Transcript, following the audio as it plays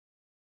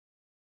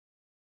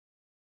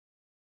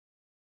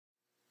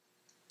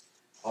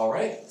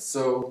Alright,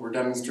 so we're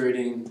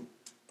demonstrating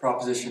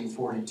proposition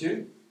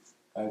 42.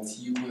 It's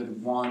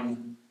Euclid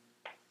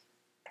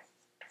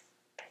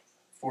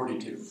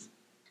 142.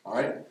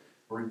 Alright,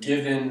 we're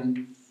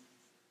given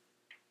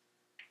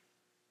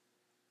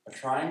a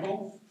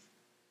triangle,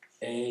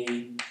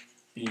 A,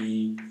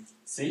 B,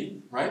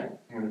 C, right? I'm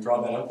going to draw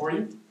that up for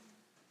you.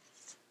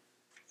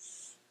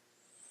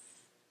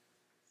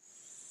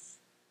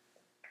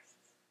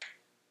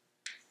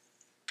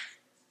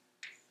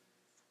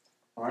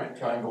 Alright,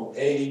 triangle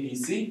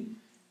ABC,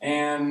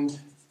 and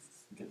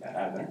get that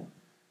out of there.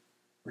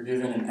 We're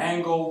given an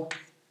angle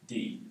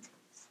D.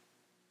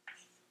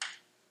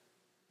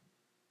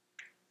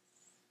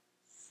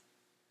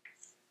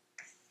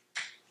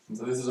 And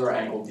so this is our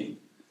angle D.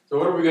 So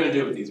what are we going to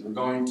do with these? We're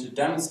going to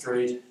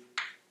demonstrate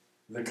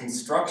the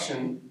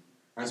construction,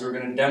 right? So we're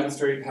going to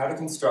demonstrate how to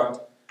construct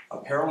a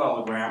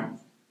parallelogram,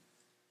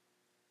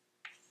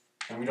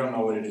 and we don't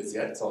know what it is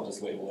yet, so I'll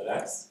just label it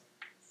X,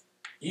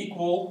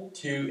 equal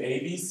to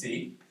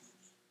ABC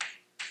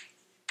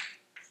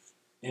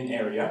in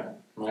area,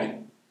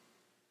 right?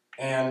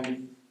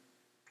 And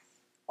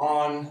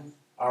on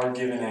our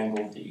given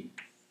angle D.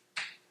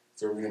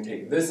 So we're going to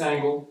take this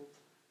angle,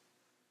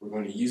 we're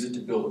going to use it to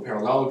build a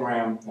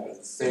parallelogram that is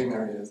the same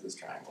area as this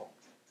triangle.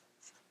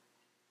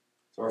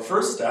 So our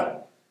first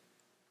step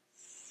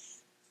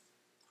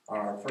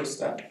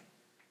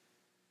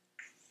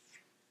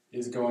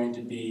is going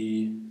to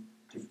be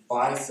to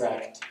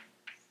bisect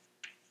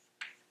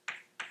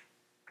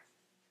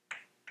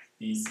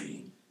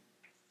BC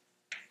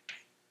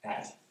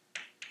at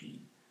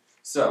B.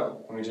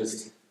 So let me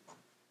just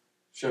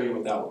show you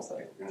what that looks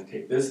like. We're going to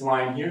take this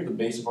line here, the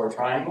base of our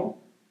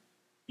triangle,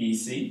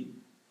 BC,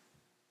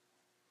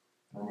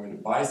 and we're going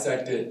to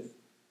bisect it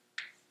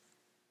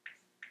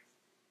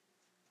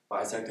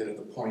at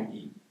the point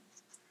E.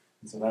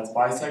 And so that's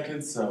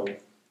bisected, so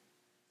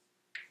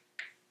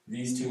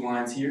these two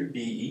lines here,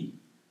 BE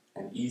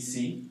and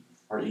EC,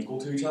 are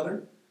equal to each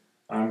other.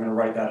 And I'm going to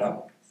write that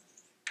up.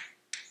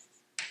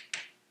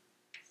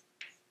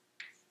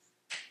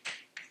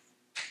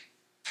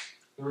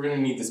 We're going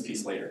to need this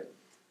piece later.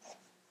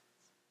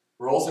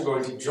 We're also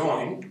going to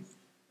join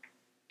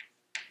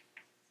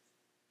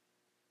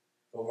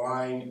the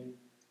line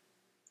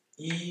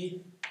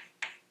EA.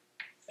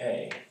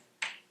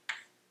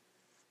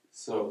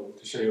 So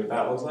to show you what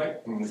that looks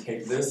like, I'm going to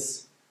take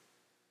this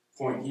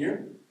point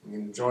here, I'm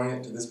going to join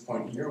it to this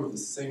point here with a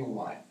single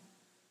line.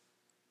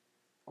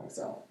 Like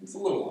so. It's a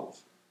little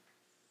off.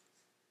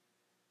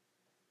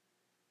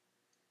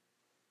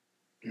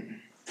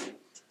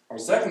 Our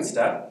second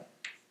step,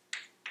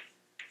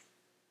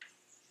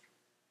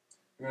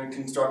 we're going to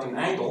construct an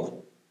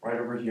angle right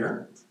over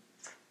here.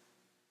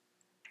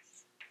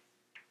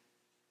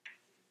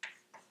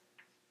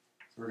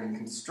 So we're going to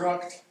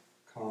construct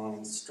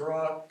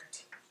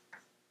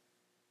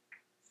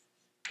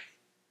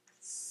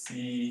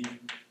CEF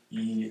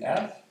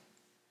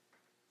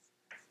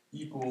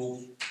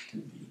equal to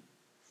D.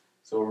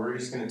 So we're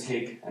just going to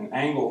take an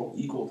angle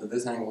equal to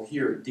this angle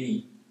here,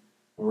 D,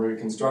 and we're going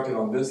to construct it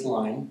on this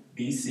line,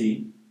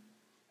 BC,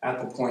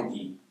 at the point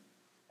E.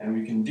 And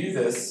we can do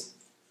this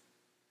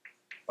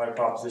by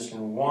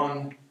proposition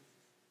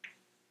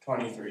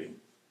 123.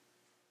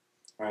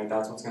 Alright,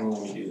 that's what's going to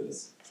let me do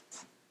this.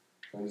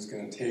 So I'm just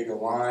going to take a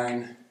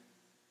line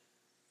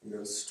and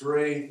go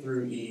straight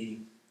through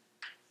E.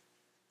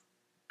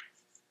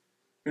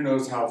 Who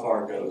knows how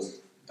far it goes?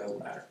 It doesn't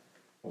matter.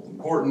 What's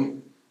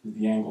important is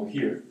the angle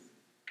here,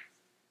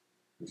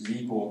 which is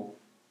equal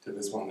to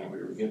this one that we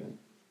were given.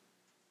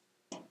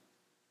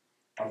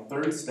 Our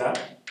third step,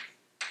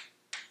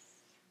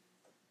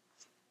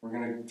 we're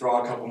going to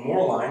draw a couple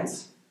more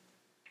lines.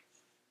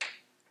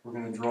 We're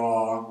going to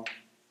draw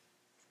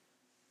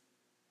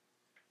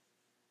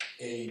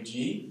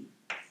AG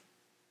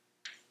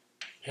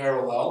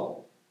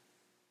parallel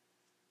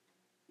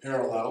to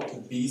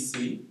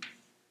BC,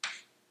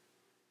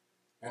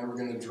 and we're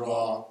going to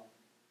draw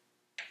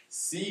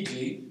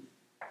CG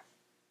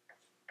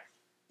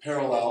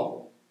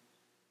parallel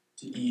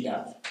to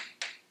EF.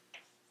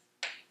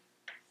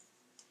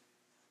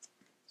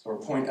 So our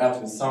point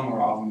F is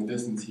somewhere off in the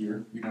distance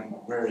here. We don't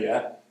know where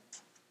yet.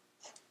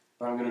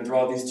 But I'm going to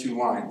draw these two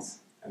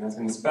lines, and that's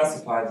going to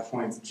specify the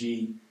points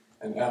G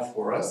and F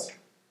for us.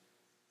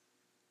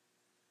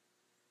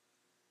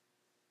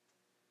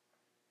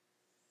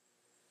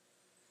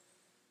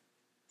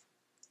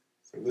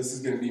 So this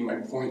is going to be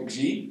my point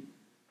G,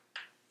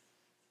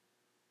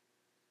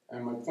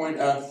 and my point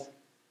F,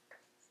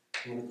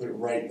 I'm going to put it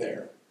right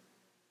there.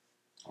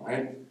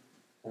 Alright?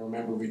 And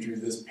remember, we drew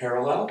this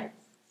parallel.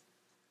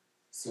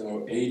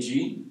 So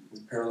AG is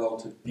parallel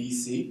to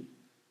BC.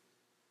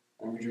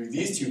 And we drew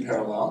these two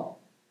parallel.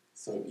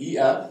 So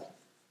EF,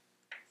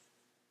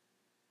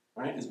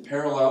 right, is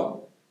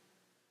parallel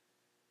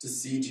to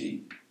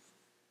CG.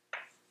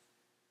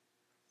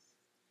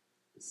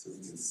 So we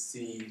can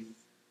see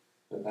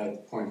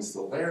that point is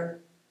still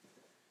there.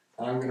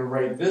 And I'm going to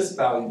write this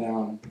value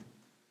down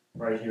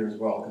right here as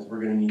well, because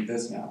we're going to need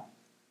this now.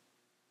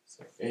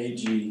 So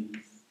AG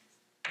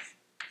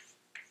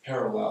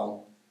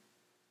parallel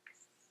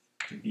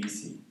to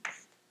BC.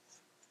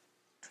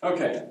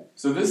 Okay,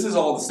 so this is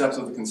all the steps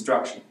of the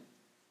construction.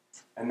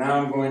 And now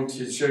I'm going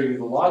to show you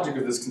the logic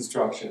of this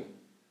construction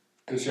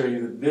to show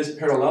you that this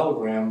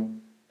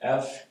parallelogram,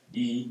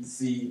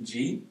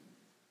 FECG,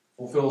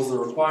 fulfills the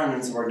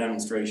requirements of our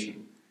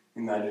demonstration,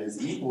 in that it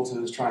is equal to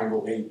this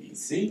triangle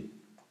ABC,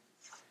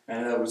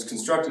 and that it was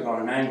constructed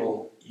on an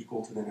angle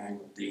equal to an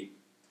angle D.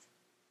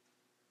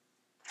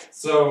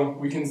 So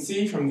we can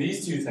see from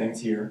these two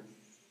things here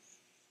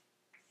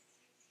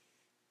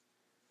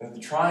that the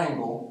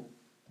triangle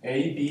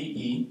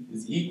ABE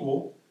is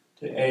equal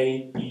to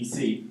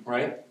AEC,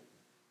 right?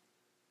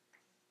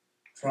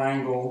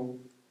 Triangle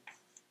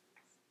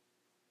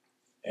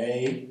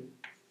ABE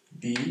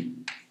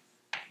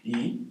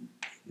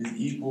is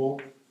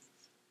equal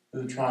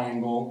to the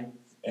triangle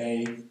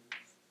AEC,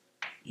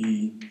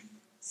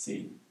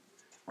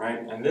 right?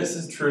 And this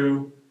is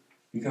true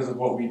because of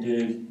what we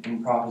did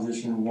in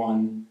Proposition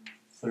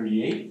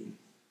 138,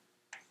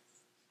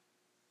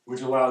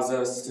 which allows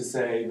us to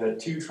say that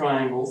two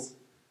triangles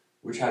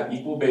which have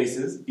equal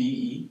bases,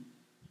 BE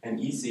and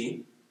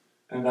EC,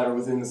 and that are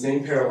within the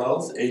same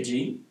parallels,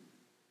 AG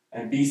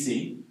and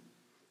BC,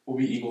 will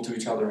be equal to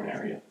each other in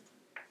area.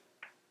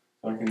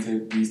 So I can say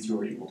that these two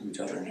are equal to each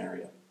other in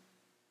area.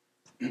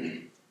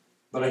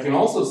 But I can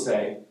also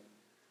say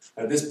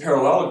that this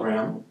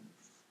parallelogram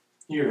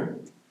here,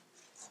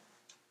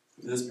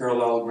 this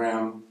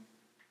parallelogram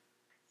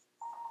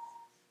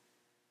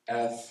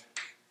FECG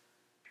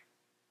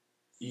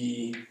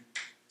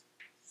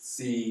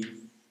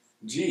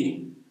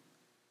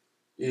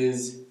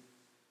is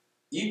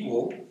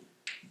equal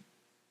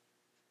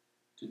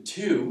to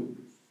 2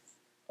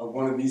 of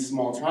one of these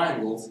small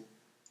triangles.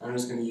 I'm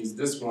just going to use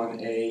this one,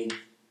 AEC,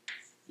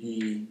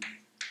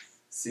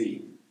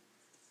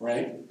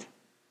 right?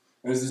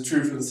 And this is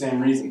true for the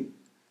same reason.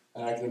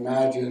 And I can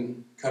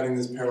imagine cutting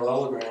this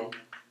parallelogram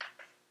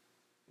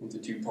into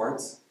two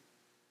parts,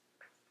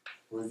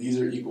 where these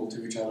are equal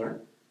to each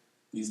other,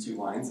 these two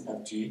lines,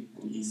 FG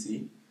and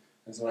EC.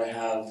 And so I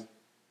have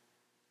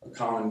a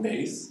common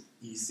base,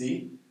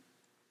 EC,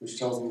 which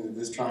tells me that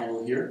this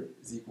triangle here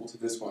is equal to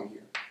this one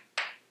here.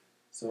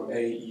 So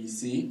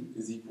AEC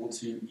is equal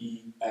to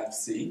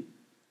EFC,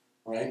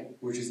 right,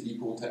 which is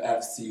equal to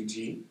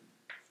FCG,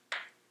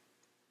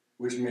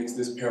 which makes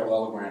this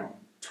parallelogram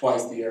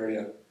twice the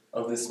area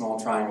of this small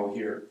triangle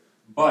here.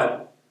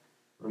 But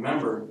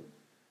remember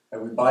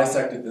that we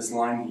bisected this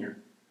line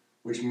here,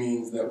 which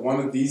means that one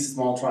of these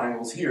small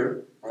triangles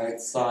here, right,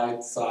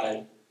 side,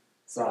 side,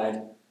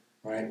 side,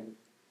 right,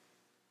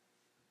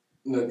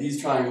 that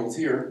these triangles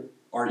here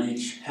are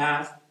each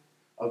half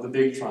of the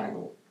big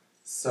triangle.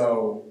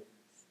 So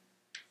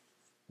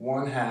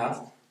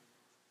 1/2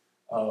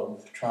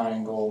 of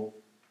triangle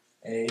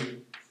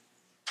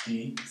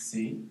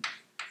ABC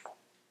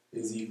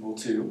is equal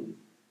to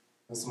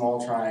the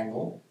small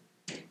triangle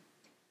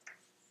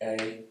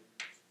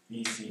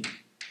ABC,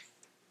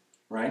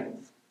 right?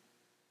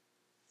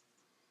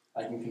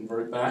 I can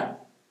convert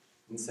that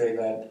and say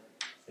that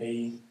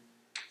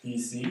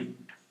ABC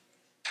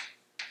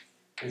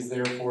is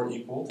therefore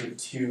equal to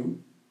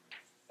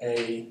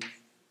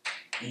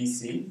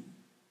 2AEC,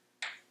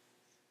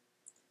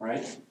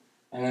 right?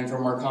 And then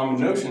from our common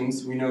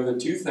notions, we know that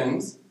two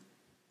things,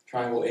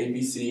 triangle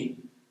ABC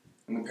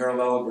and the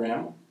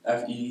parallelogram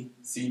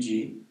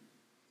FECG,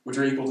 which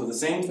are equal to the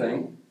same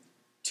thing,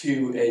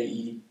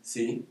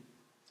 2AEC,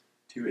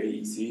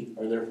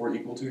 are therefore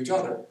equal to each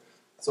other.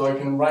 So I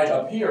can write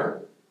up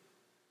here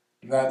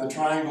that the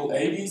triangle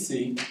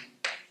ABC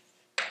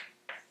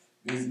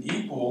is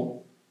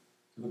equal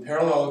to the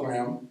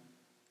parallelogram,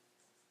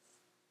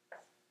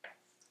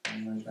 let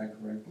me write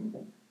that correctly,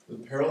 the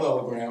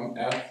parallelogram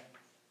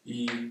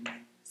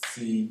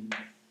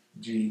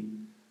FECG,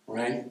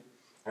 right?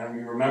 And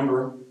we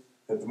remember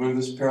that when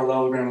this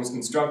parallelogram was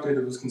constructed,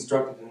 it was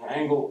constructed at an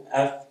angle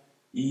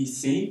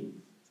FEC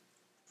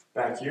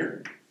back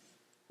here,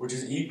 which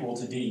is equal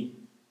to D,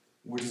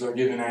 which is our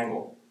given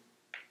angle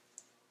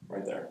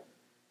right there,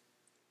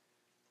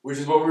 which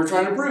is what we were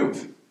trying to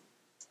prove.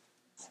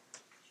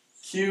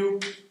 Q,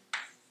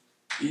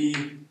 E,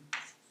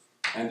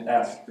 and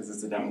F, because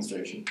it's a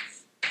demonstration.